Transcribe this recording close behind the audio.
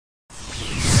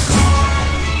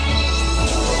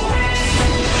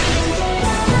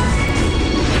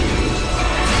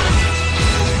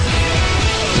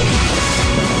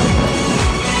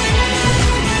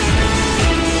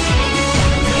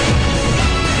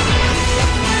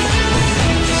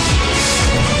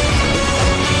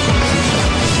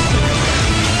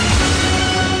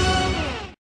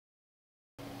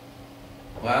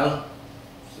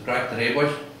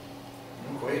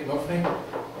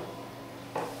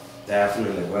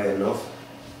Definitely quite enough.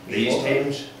 These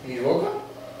times. He's welcome.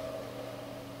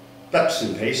 Bits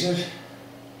and pieces.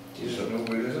 Jesus, no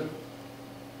good, is it?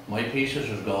 My pieces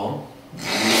is gone.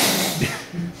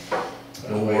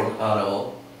 No work at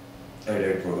all. I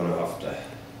doubt we're going to have to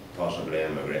possibly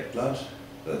emigrate, lads.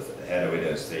 The head of it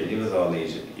is steely with all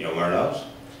these younger lads.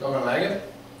 It's not going to like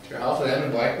it. You're half of them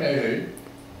in back now, who?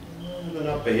 They'll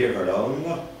not be here for long,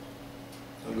 but.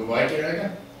 They'll go back, you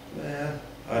reckon? Yeah,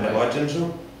 I'd imagine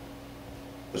so.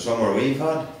 The summer we've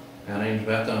had. Anything's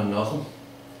better than nothing.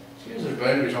 Seems there's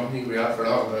bound to be something you could be out for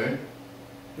that about.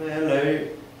 Well, now,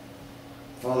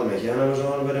 Father McKenna was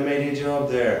on about a mighty job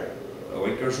there a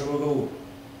week or so ago.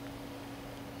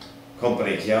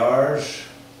 Company cars,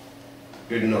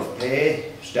 good enough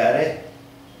pay, steady.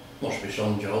 Must be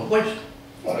some job, boys.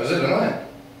 What is it, anyway?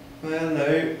 Well,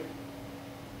 now,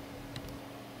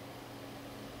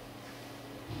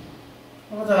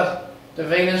 What that?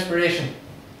 Divine inspiration.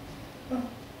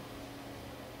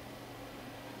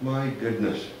 my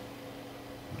goodness.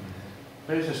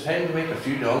 Boys, it's time to make a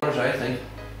few dollars, I think.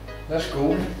 Let's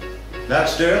go.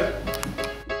 Let's do it.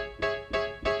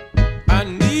 I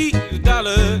need a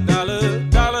dollar, dollar,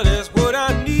 dollar, that's what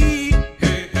I need.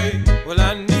 Hey, hey. Well,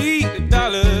 I need a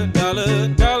dollar, dollar,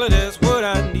 dollar, that's what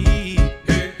I need.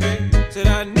 Hey, hey. Said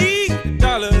I need a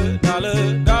dollar,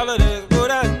 dollar, dollar, that's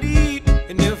what I need.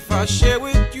 And if I share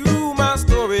with you my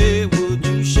story, would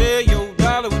you share your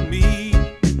dollar with me?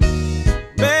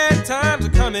 Bad times are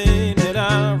coming and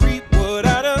I reap what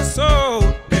I done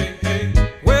sowed. Hey, hey.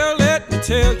 Well, let me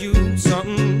tell you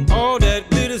something, all that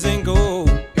glitters ain't gold.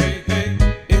 Hey, hey.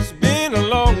 It's been a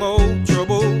long old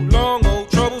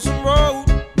troublesome road,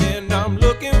 and I'm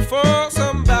looking for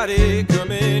somebody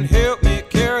come and help me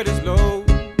carry this load.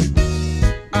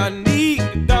 I need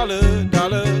a dollar,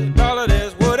 dollar, dollar,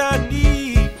 that's what I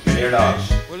need. Here, dogs.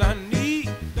 Well, I need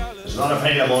a dollar. There's not a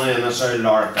pile of money in this old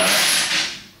lark there.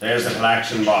 There's the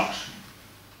collection box.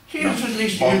 Cheers, at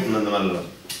least Button you. in the middle of it.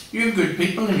 You've good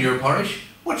people in your parish.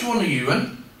 Which one are you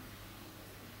in?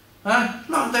 Huh?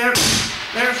 Not there.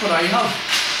 There's what I have.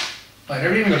 I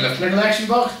never even got left in the collection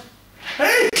box.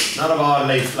 Hey! Not a bad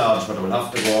leaf, lads, but we'll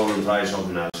have to go over and try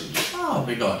something else. Oh,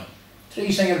 be God.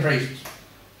 3 singing priests.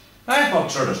 Hey? What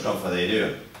sort of stuff are they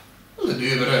doing? Well, they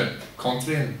do a bit of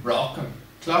country and rock and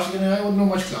classical. I wouldn't know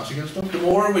much classical stuff. The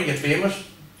more we get famous,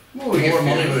 The the more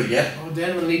money we'll get. Oh,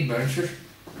 then we'll need bouncers.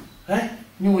 Hey?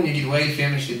 You know when you get wild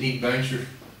famous, you need bouncers.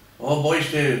 Oh, boys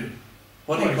do.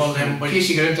 What do you call them? In Boys? case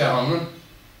you get into a hundred.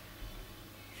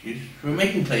 Jeez, we're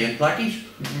making playing plackies.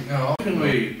 No. How can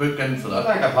we book in for I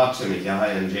that? think a Patsy McGuy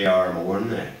and J.R. Moore in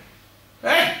there.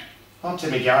 Hey! Patsy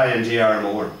McGuy and J.R.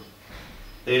 Moore.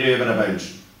 They do a bit of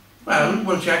bounce. Well,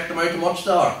 we'll check them out and watch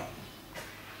they are.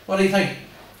 What do you think?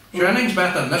 Sure, anything's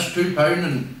better than this £2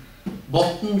 and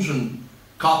buttons and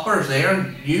coppers there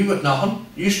and you with nothing.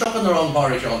 You stuck in the wrong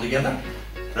parish altogether.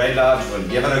 Right, lads, we'll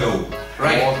give it a go.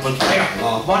 Right, we'll try it. Come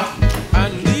on. What? I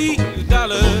need a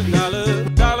dollar, dollar,